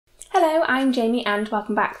Hello, I'm Jamie and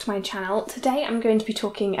welcome back to my channel. Today I'm going to be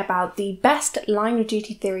talking about the best line of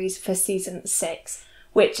duty theories for season 6,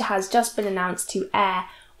 which has just been announced to air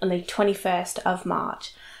on the 21st of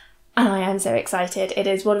March. And I am so excited. It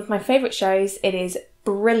is one of my favourite shows. It is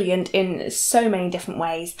brilliant in so many different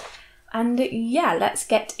ways. And yeah, let's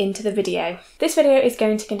get into the video. This video is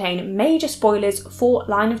going to contain major spoilers for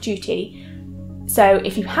Line of Duty. So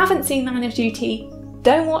if you haven't seen Line of Duty,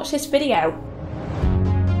 don't watch this video.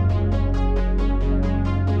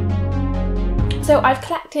 So I've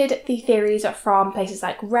collected the theories from places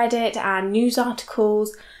like Reddit and news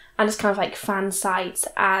articles and just kind of like fan sites,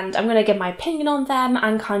 and I'm going to give my opinion on them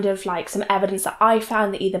and kind of like some evidence that I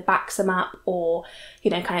found that either backs them up or, you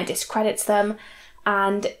know, kind of discredits them.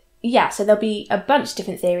 And yeah, so there'll be a bunch of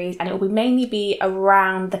different theories and it will mainly be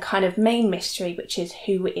around the kind of main mystery, which is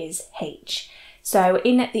who is H. So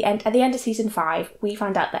at the end of season 5, we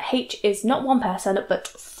find out that H is not one person, but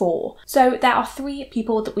 4. So there are 3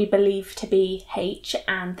 people that we believe to be H,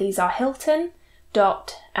 and these are Hilton,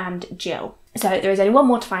 Dot, and Jill. So there is only one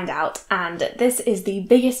more to find out, and this is the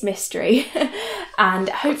biggest mystery, and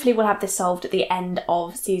hopefully we'll have this solved at the end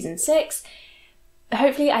of season 6.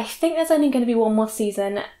 Hopefully, I think there's only going to be one more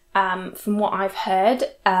season, from what I've heard.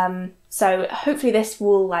 So hopefully this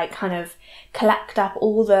will like kind of collect up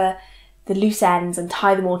all the loose ends and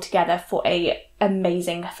tie them all together for a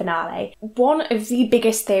amazing finale. One of the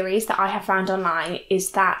biggest theories that I have found online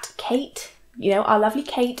is that Kate, you know, our lovely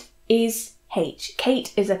Kate, is H.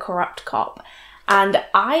 Kate is a corrupt cop. And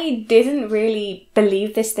I didn't really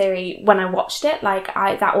believe this theory when I watched it. Like,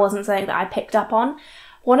 that wasn't something that I picked up on.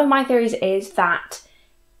 One of my theories is that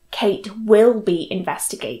Kate will be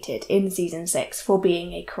investigated in season 6 for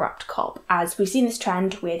being a corrupt cop, as we've seen this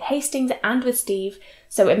trend with Hastings and with Steve,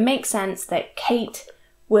 so it makes sense that Kate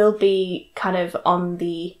will be kind of on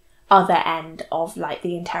the other end of like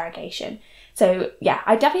the interrogation. So yeah,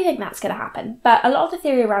 I definitely think that's going to happen. But a lot of the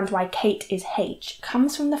theory around why Kate is H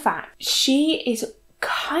comes from the fact she is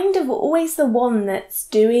kind of always the one that's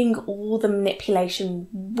doing all the manipulation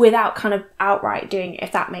without kind of outright doing it,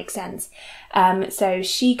 if that makes sense. So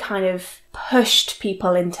she kind of pushed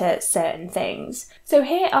people into certain things. So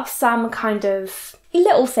here are some kind of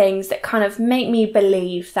little things that kind of make me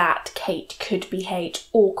believe that Kate could be H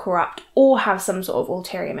or corrupt or have some sort of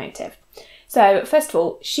ulterior motive. So first of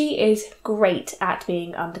all, she is great at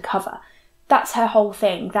being undercover. That's her whole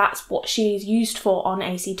thing. That's what she's used for on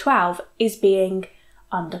AC-12, is being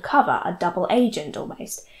undercover, a double agent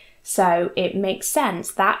almost. So it makes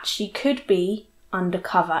sense that she could be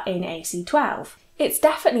undercover in AC-12. It's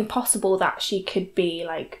definitely possible that she could be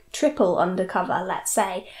like triple undercover, let's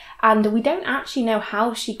say, and we don't actually know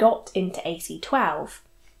how she got into AC-12.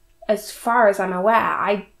 As far as I'm aware,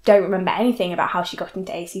 I don't remember anything about how she got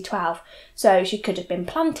into AC-12, so she could have been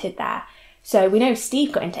planted there. So we know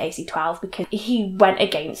Steve got into AC-12 because he went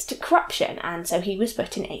against corruption, and so he was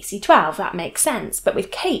put in AC-12. That makes sense. But with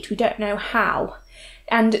Kate, we don't know how.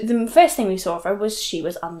 And the first thing we saw of her was she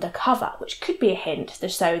was undercover, which could be a hint to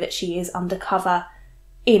show that she is undercover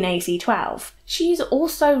in AC-12. She's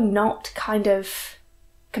also not kind of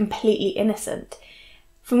completely innocent.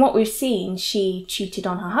 From what we've seen, she cheated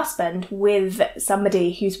on her husband with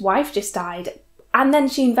somebody whose wife just died, and then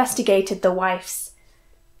she investigated the wife's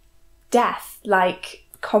death, like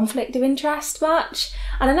conflict of interest much.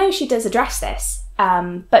 And I know she does address this,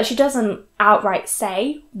 but she doesn't outright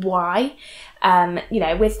say why. You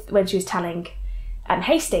know, when she was telling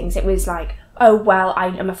Hastings, it was like, oh, well,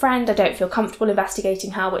 I'm a friend, I don't feel comfortable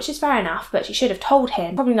investigating her, which is fair enough, but she should have told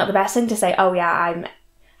him. Probably not the best thing to say, oh yeah, I'm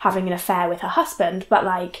having an affair with her husband, but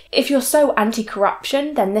like, if you're so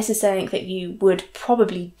anti-corruption, then this is something that you would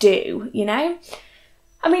probably do, you know?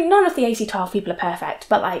 I mean, none of the AC-12 people are perfect,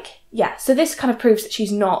 but like, yeah, so this kind of proves that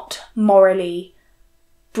she's not morally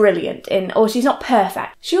brilliant or she's not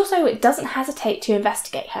perfect. She also doesn't hesitate to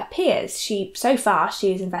investigate her peers. So far,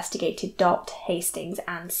 she has investigated Dot, Hastings,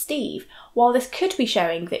 and Steve. While this could be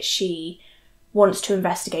showing that she wants to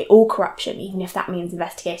investigate all corruption, even if that means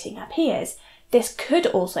investigating her peers, this could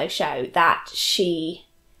also show that she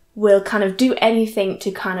will kind of do anything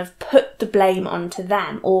to kind of put the blame onto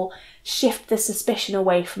them or shift the suspicion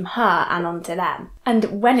away from her and onto them.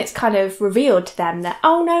 And when it's kind of revealed to them that,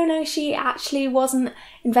 oh no, she actually wasn't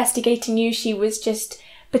investigating you, she was just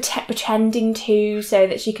pretending to so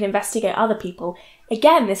that she can investigate other people,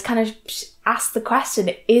 again, this kind of asks the question,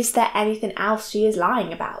 is there anything else she is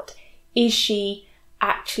lying about? Is she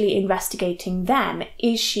actually investigating them?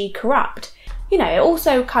 Is she corrupt? You know, it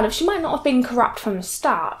also kind of, she might not have been corrupt from the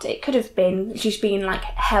start. It could have been she's been like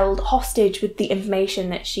held hostage with the information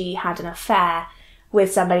that she had an affair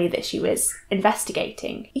with somebody that she was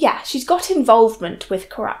investigating. Yeah, she's got involvement with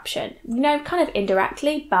corruption, kind of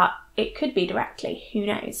indirectly, but it could be directly, who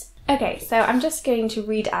knows. Okay, so I'm just going to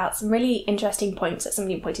read out some really interesting points that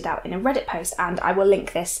somebody pointed out in a Reddit post, and I will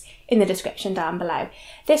link this in the description down below.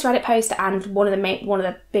 This Reddit post, and one of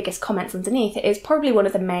the biggest comments underneath, is probably one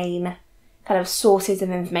of the main kind of sources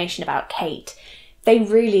of information about Kate. They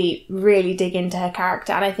really, really dig into her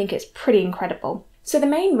character, and I think it's pretty incredible. So the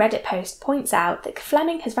main Reddit post points out that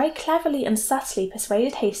Fleming has very cleverly and subtly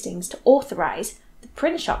persuaded Hastings to authorise the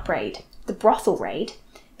print shop raid, the brothel raid,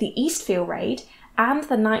 the Eastfield raid, and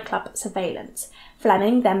the nightclub surveillance.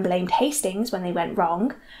 Fleming then blamed Hastings when they went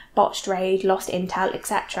wrong, botched raid, lost intel,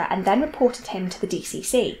 etc., and then reported him to the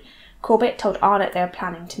DCC. Corbett told Arnott they were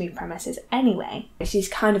planning to move premises anyway. She's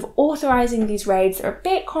kind of authorising these raids that are a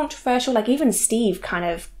bit controversial, like even Steve kind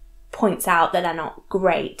of points out that they're not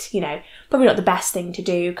great, probably not the best thing to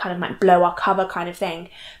do, kind of like blow our cover kind of thing.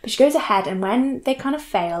 But she goes ahead, and when they kind of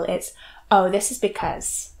fail, it's, oh, this is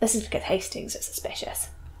because Hastings is suspicious.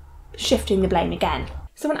 Shifting the blame again.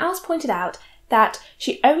 Someone else pointed out that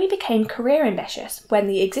she only became career ambitious when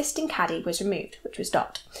the existing caddie was removed, which was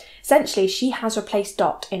Dot. Essentially, she has replaced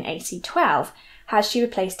Dot in AC12, has she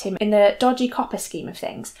replaced him in the dodgy copper scheme of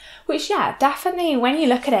things. Which, yeah, definitely, when you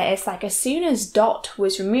look at it, it's like as soon as Dot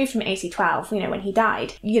was removed from AC12, when he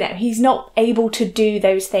died, he's not able to do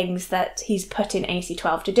those things that he's put in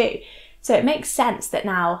AC12 to do. So it makes sense that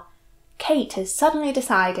now Kate has suddenly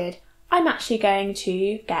decided, I'm actually going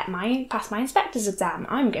to pass my inspector's exam.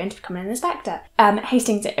 I'm going to become an inspector.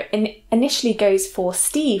 Hastings initially goes for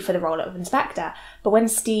Steve for the role of inspector, but when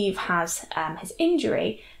Steve has his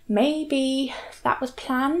injury, maybe that was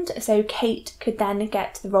planned so Kate could then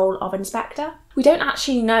get the role of inspector. We don't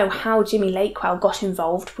actually know how Jimmy Lakewell got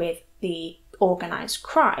involved with the organised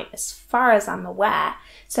crime, as far as I'm aware.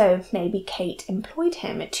 So maybe Kate employed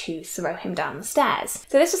him to throw him down the stairs.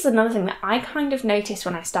 So this was another thing that I kind of noticed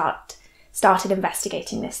when I started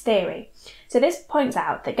investigating this theory. So this points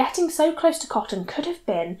out that getting so close to Cottan could have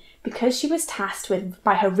been because she was tasked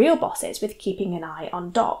by her real bosses with keeping an eye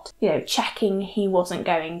on Dot, checking he wasn't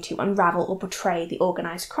going to unravel or betray the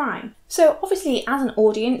organised crime. So obviously as an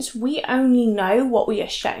audience, we only know what we are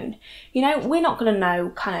shown. We're not going to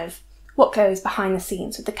know kind of what goes behind the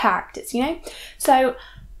scenes with the characters, So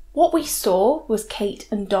what we saw was Kate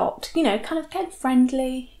and Dot, kind of getting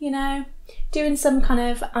friendly, doing some kind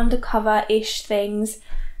of undercover-ish things.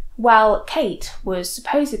 Well, Kate was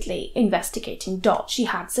supposedly investigating Dot. She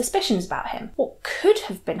had suspicions about him. What could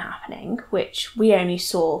have been happening, which we only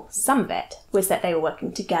saw some of it, was that they were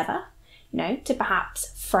working together, to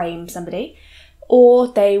perhaps frame somebody, or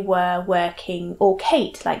they were working, or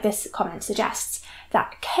Kate, like this comment suggests,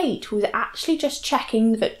 that Kate was actually just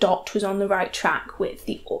checking that Dot was on the right track with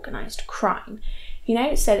the organised crime.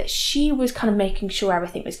 So that she was kind of making sure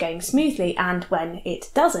everything was going smoothly, and when it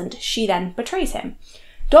doesn't, she then betrays him.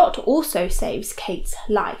 Dot also saves Kate's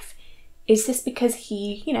life. Is this because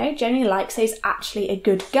he, genuinely likes her, is actually a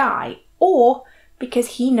good guy, or because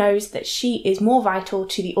he knows that she is more vital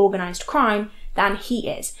to the organised crime than he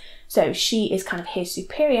is? So she is kind of his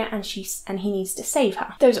superior, and he needs to save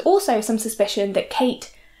her. There's also some suspicion that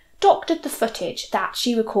Kate doctored the footage that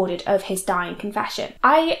she recorded of his dying confession.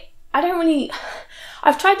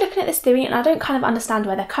 I've tried looking at this theory and I don't kind of understand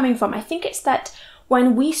where they're coming from. I think it's that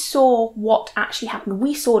when we saw what actually happened,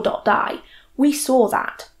 we saw Dot die. We saw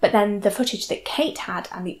that, but then the footage that Kate had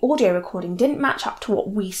and the audio recording didn't match up to what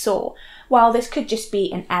we saw. While this could just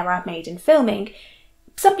be an error made in filming,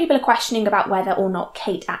 some people are questioning about whether or not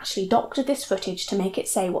Kate actually doctored this footage to make it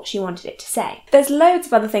say what she wanted it to say. There's loads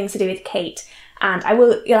of other things to do with Kate, and I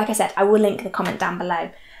will link the comment down below.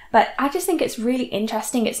 But I just think it's really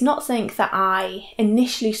interesting. It's not something that I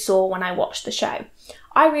initially saw when I watched the show.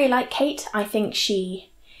 I really like Kate. I think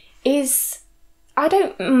she is... I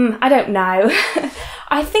don't know.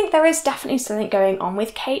 I think there is definitely something going on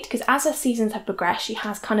with Kate, because as her seasons have progressed, she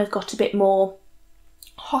has kind of got a bit more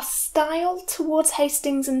hostile towards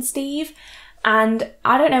Hastings and Steve. And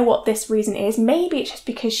I don't know what this reason is. Maybe it's just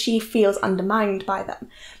because she feels undermined by them.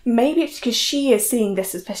 Maybe it's because she is seeing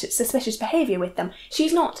this suspicious behaviour with them.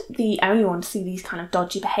 She's not the only one to see these kind of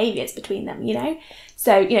dodgy behaviours between them,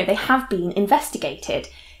 So, they have been investigated,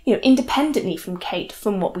 independently from Kate,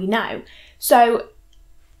 from what we know. So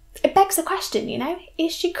it begs the question,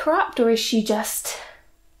 is she corrupt, or is she just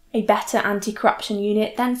a better anti-corruption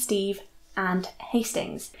unit than Steve and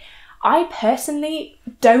Hastings? I personally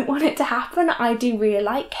don't want it to happen. I do really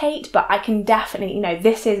like Kate, but I can definitely,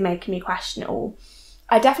 this is making me question it all.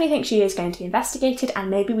 I definitely think she is going to be investigated, and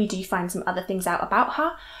maybe we do find some other things out about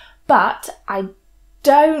her, but I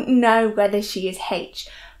don't know whether she is H,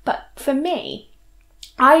 but for me,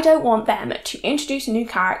 I don't want them to introduce a new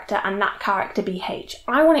character and that character be H.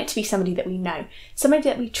 I want it to be somebody that we know, somebody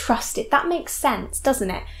that we trusted. That makes sense,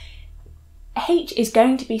 doesn't it? H is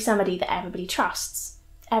going to be somebody that everybody trusts.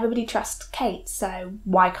 Everybody trusts Kate, so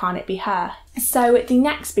why can't it be her? So the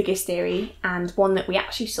next biggest theory, and one that we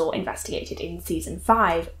actually saw investigated in season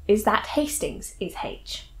 5, is that Hastings is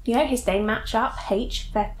H. You know, his name match up, H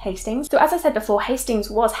for Hastings. So as I said before, Hastings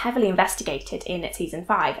was heavily investigated in season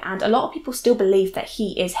 5, and a lot of people still believe that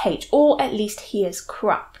he is H, or at least he is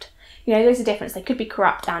corrupt. You know, there's a difference. They could be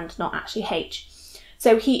corrupt and not actually H.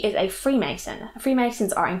 So he is a Freemason.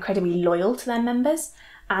 Freemasons are incredibly loyal to their members,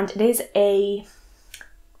 and it is a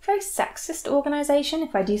very sexist organisation,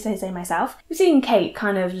 if I do say so myself. We've seen Kate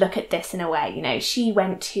kind of look at this in a way, you know, she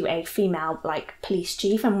went to a female, like, police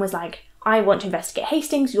chief and was like, I want to investigate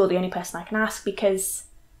Hastings, you're the only person I can ask because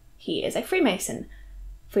he is a Freemason.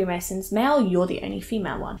 Freemason's male, you're the only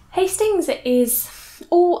female one. Hastings is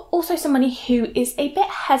also somebody who is a bit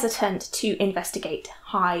hesitant to investigate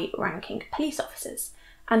high-ranking police officers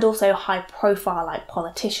and also high-profile, like,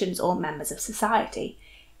 politicians or members of society.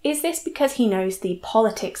 Is this because he knows the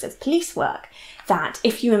politics of police work, that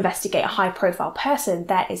if you investigate a high-profile person,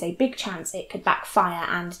 there is a big chance it could backfire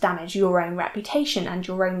and damage your own reputation and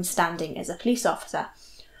your own standing as a police officer?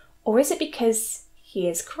 Or is it because he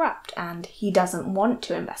is corrupt and he doesn't want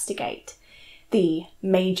to investigate the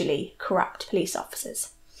majorly corrupt police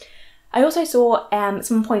officers? I also saw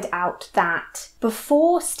someone point out that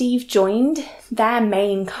before Steve joined, their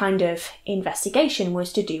main kind of investigation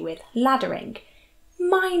was to do with laddering.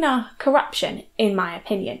 Minor corruption, in my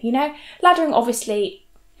opinion, you know? Laddering obviously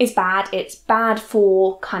is bad. It's bad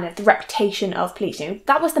for kind of the reputation of police. You know,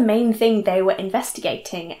 that was the main thing they were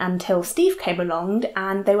investigating until Steve came along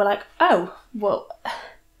and they were like, oh, well,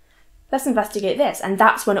 let's investigate this. And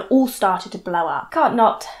that's when it all started to blow up. Can't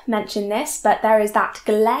not mention this, but there is that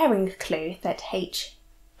glaring clue that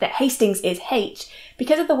Hastings is H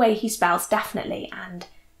because of the way he spells definitely, and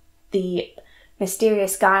the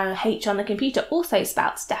mysterious guy on H on the computer also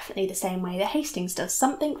spouts definitely the same way that Hastings does,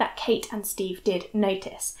 something that Kate and Steve did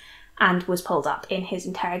notice and was pulled up in his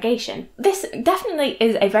interrogation. This definitely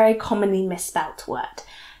is a very commonly misspelt word,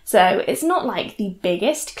 so it's not like the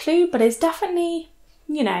biggest clue, but it's definitely,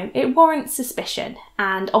 you know, it warrants suspicion,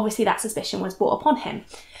 and obviously that suspicion was brought upon him.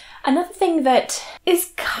 Another thing that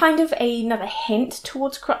is kind of another hint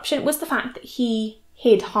towards corruption was the fact that he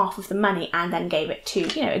hid half of the money and then gave it to,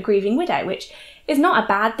 you know, a grieving widow, which is not a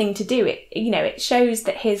bad thing to do. It, you know, it shows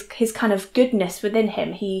that his kind of goodness within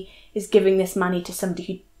him. He is giving this money to somebody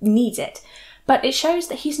who needs it. But it shows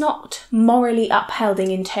that he's not morally upholding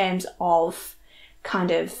in terms of kind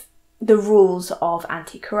of the rules of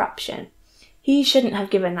anti-corruption. He shouldn't have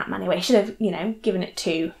given that money away. He should have, you know, given it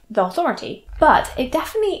to the authority. But it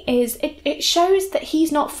definitely is, it shows that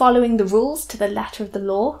he's not following the rules to the letter of the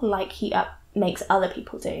law like he makes other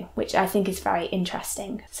people do, which I think is very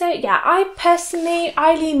interesting. So yeah,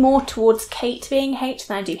 I lean more towards Kate being H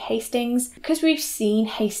than I do Hastings. Because we've seen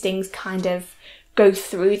Hastings kind of go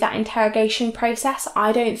through that interrogation process,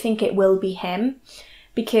 I don't think it will be him,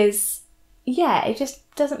 because yeah, it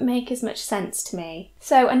just doesn't make as much sense to me.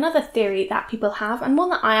 So another theory that people have, and one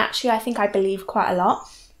that I think I believe quite a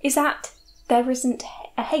lot, is that there isn't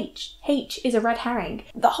a H. H is a red herring.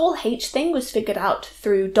 The whole H thing was figured out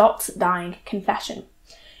through Dot's dying confession,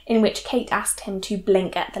 in which Kate asked him to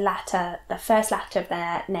blink at the first letter of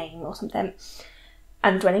their name or something,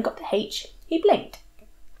 and when he got to H, he blinked.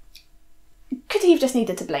 Could he have just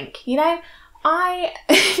needed to blink, you know?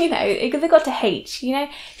 You know, if they got to H, you know,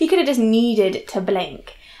 he could have just needed to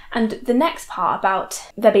blink. And the next part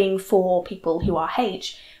about there being 4 people who are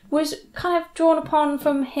H was kind of drawn upon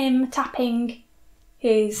from him tapping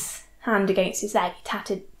his hand against his leg.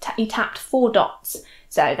 He tapped 4 dots.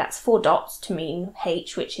 So that's 4 dots to mean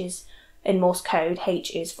H, which is, in Morse code,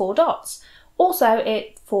 H is 4 dots. Also,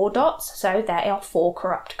 4 dots, so there are 4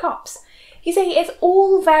 corrupt cops. You see, it's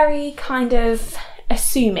all very kind of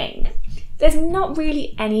assuming. There's not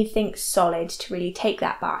really anything solid to really take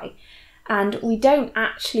that by. And we don't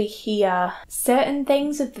actually hear certain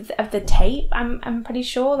things of the tape, I'm pretty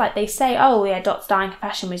sure. Like, they say, oh yeah, Dot's dying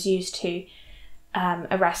confession was used to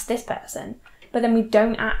arrest this person. But then we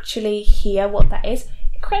don't actually hear what that is.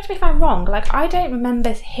 Correct me if I'm wrong, like, I don't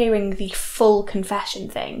remember hearing the full confession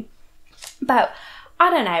thing. But I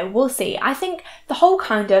don't know, we'll see. I think the whole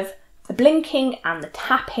kind of the blinking and the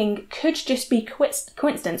tapping could just be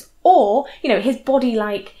coincidence. Or, you know, his body,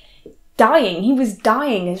 like, dying. He was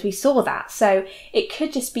dying as we saw that. So it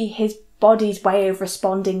could just be his body's way of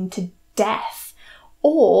responding to death.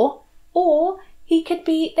 Or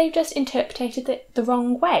they've just interpreted it the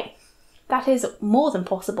wrong way. That is more than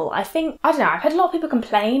possible. I don't know, I've had a lot of people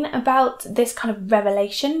complain about this kind of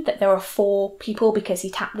revelation that there are 4 people because he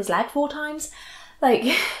tapped his leg 4 times. Like,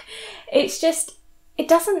 it's just, it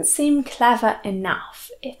doesn't seem clever enough,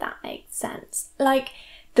 if that makes sense. Like,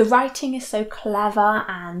 the writing is so clever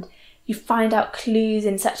and you find out clues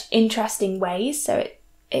in such interesting ways, so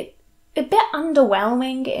it's a bit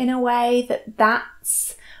underwhelming in a way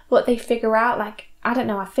that's what they figure out. Like, I don't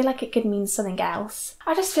know, I feel like it could mean something else.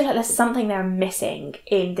 I just feel like there's something they're missing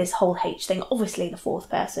in this whole H thing. Obviously the 4th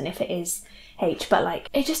person, if it is H, but like,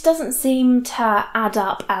 it just doesn't seem to add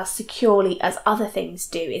up as securely as other things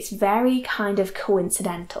do. It's very kind of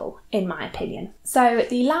coincidental, in my opinion. So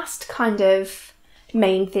the last kind of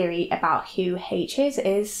main theory about who H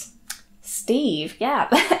is Steve. Yeah,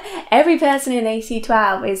 every person in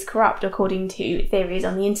AC12 is corrupt according to theories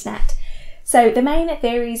on the internet. So the main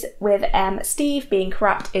theories with Steve being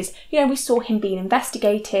corrupt is, we saw him being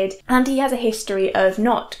investigated and he has a history of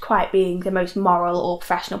not quite being the most moral or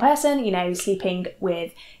professional person, sleeping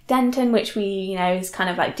with Denton, which we, is kind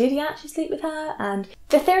of like, did he actually sleep with her? And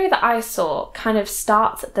the theory that I saw kind of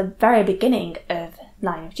starts at the very beginning of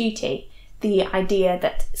Line of Duty, the idea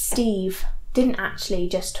that Steve didn't actually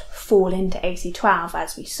just fall into AC12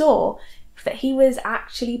 as we saw, that he was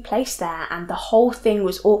actually placed there and the whole thing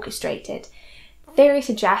was orchestrated. The theory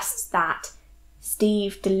suggests that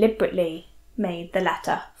Steve deliberately made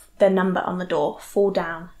the number on the door, fall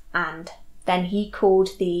down, and then he called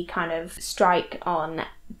the kind of strike on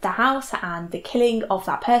the house and the killing of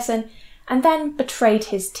that person, and then betrayed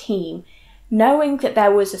his team, knowing that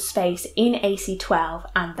there was a space in AC12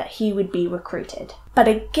 and that he would be recruited. But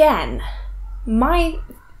again,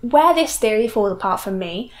 where this theory falls apart for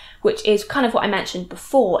me, which is kind of what I mentioned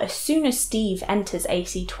before, as soon as Steve enters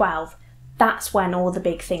AC12, that's when all the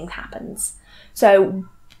big thing happens. So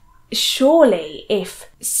surely if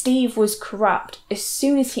Steve was corrupt, as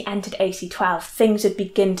soon as he entered AC12, things would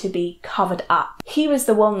begin to be covered up. He was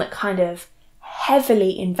the one that kind of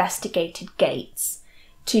heavily investigated Gates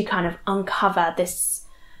to kind of uncover this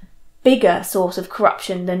bigger source of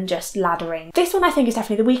corruption than just laddering. This one I think is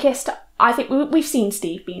definitely the weakest. I think we've seen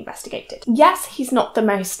Steve be investigated. Yes, he's not the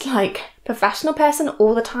most professional person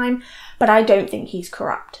all the time, but I don't think he's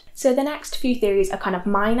corrupt. So the next few theories are kind of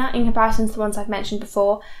minor in comparison to the ones I've mentioned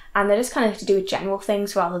before, and they're just kind of to do with general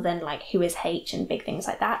things rather than who is H and big things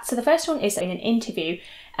like that. So the first one is in an interview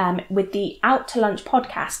with the Out to Lunch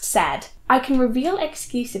podcast said, "I can reveal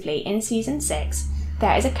exclusively in season 6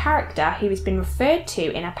 there is a character who has been referred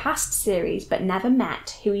to in a past series but never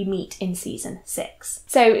met, who we meet in season 6.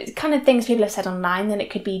 So kind of things people have said online, then it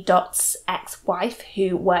could be Dot's ex-wife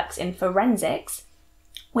who works in forensics,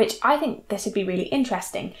 which I think this would be really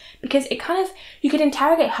interesting because it kind of, you could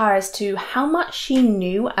interrogate her as to how much she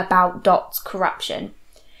knew about Dot's corruption.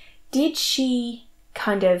 Did she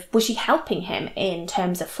was she helping him in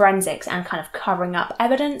terms of forensics and kind of covering up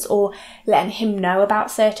evidence or letting him know about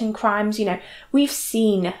certain crimes? We've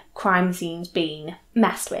seen crime scenes being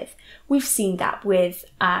messed with. We've seen that with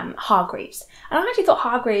Hargreaves. And I actually thought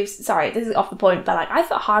Hargreaves, sorry, this is off the point, but I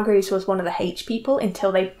thought Hargreaves was one of the H people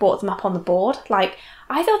until they brought them up on the board.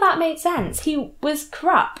 I thought that made sense. He was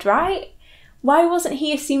corrupt, right? Why wasn't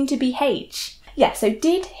he assumed to be H? Yeah, so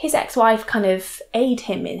did his ex-wife kind of aid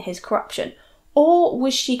him in his corruption? Or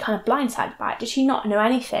was she kind of blindsided by it? Did she not know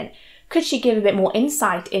anything? Could she give a bit more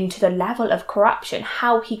insight into the level of corruption,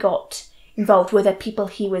 how he got involved with the people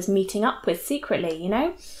he was meeting up with secretly,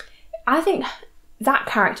 I think that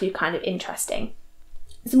character is kind of interesting.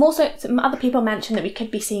 Some other people mentioned that we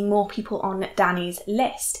could be seeing more people on Danny's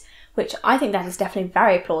list, which I think that is definitely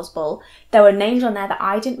very plausible. There were names on there that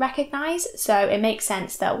I didn't recognise, so it makes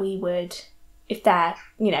sense that we would, if they're,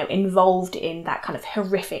 involved in that kind of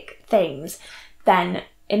horrific things, then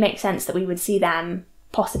it makes sense that we would see them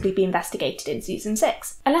possibly be investigated in season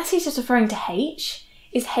 6. Unless he's just referring to H.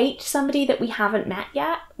 Is H somebody that we haven't met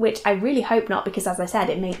yet? Which I really hope not, because as I said,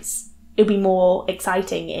 it'd be more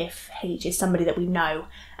exciting if H is somebody that we know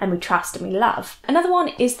and we trust and we love. Another one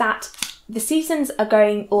is that the seasons are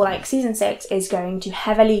going, or season 6 is going to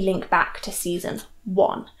heavily link back to season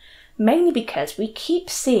 1. Mainly because we keep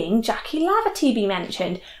seeing Jackie Laverty be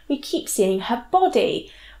mentioned. We keep seeing her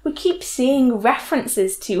body. We keep seeing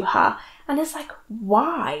references to her. And it's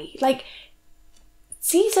why?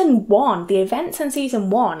 Season 1, the events in season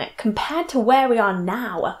 1, compared to where we are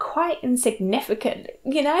now, are quite insignificant,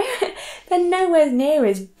 They're nowhere near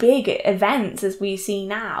as big events as we see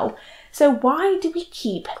now. So why do we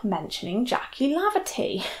keep mentioning Jackie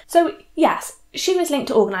Laverty? So yes, she was linked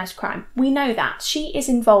to organised crime. We know that. She is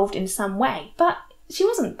involved in some way, but she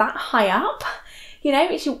wasn't that high up. You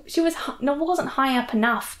know, she wasn't high up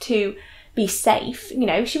enough to be safe. You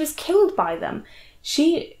know, she was killed by them.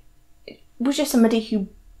 She was just somebody who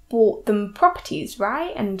bought them properties,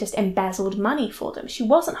 right? And just embezzled money for them. She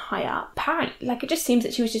wasn't high up. Apparently, like, it just seems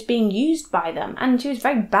that she was just being used by them, and she was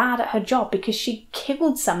very bad at her job because she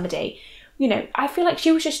killed somebody. You know, I feel like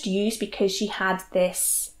she was just used because she had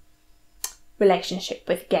this relationship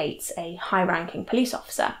with Gates, a high-ranking police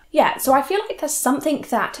officer. Yeah, so I feel like there's something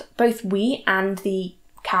that both we and the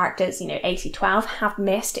characters, you know, AC-12, have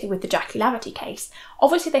missed with the Jackie Laverty case.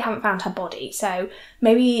 Obviously, they haven't found her body, so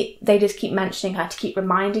maybe they just keep mentioning her to keep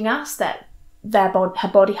reminding us that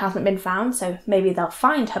her body hasn't been found, so maybe they'll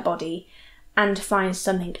find her body and find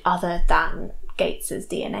something other than Gates's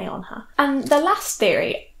DNA on her. And the last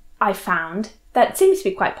theory I found that seems to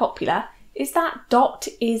be quite popular is that Dot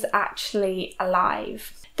is actually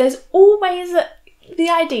alive. There's always the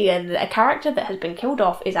idea that a character that has been killed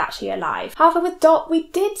off is actually alive. However, with Dot, we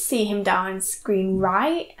did see him die on screen,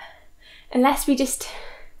 right? Unless we just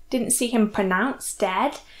didn't see him pronounced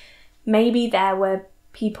dead. Maybe there were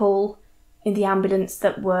people in the ambulance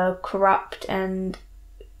that were corrupt and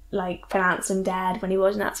like pronounced him dead when he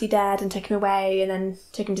wasn't actually dead and took him away and then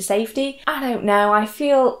took him to safety. I don't know.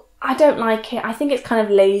 I don't like it. I think it's kind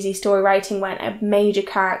of lazy story writing when a major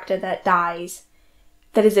character that dies,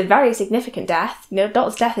 that is a very significant death. You know,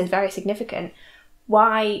 Dot's death is very significant.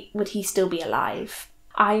 Why would he still be alive?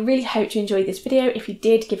 I really hope you enjoyed this video. If you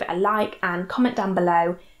did, give it a like and comment down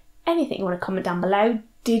below anything you want to comment down below.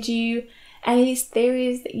 Any of these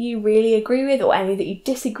theories that you really agree with or any that you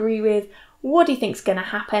disagree with? What do you think's going to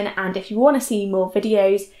happen? And if you want to see more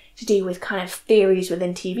videos to do with kind of theories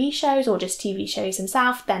within TV shows or just TV shows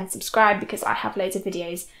themselves, then subscribe, because I have loads of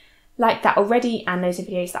videos like that already and loads of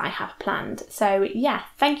videos that I have planned. So yeah,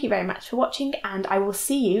 thank you very much for watching, and I will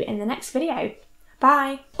see you in the next video.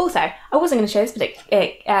 Bye! Also, I wasn't going to show this, but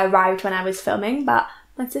it arrived when I was filming, but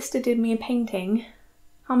my sister did me a painting.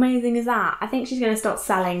 How amazing is that? I think she's going to start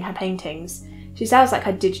selling her paintings. She sells like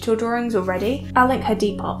her digital drawings already. I'll link her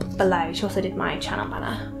Depop below. She also did my channel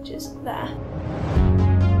banner, which is there.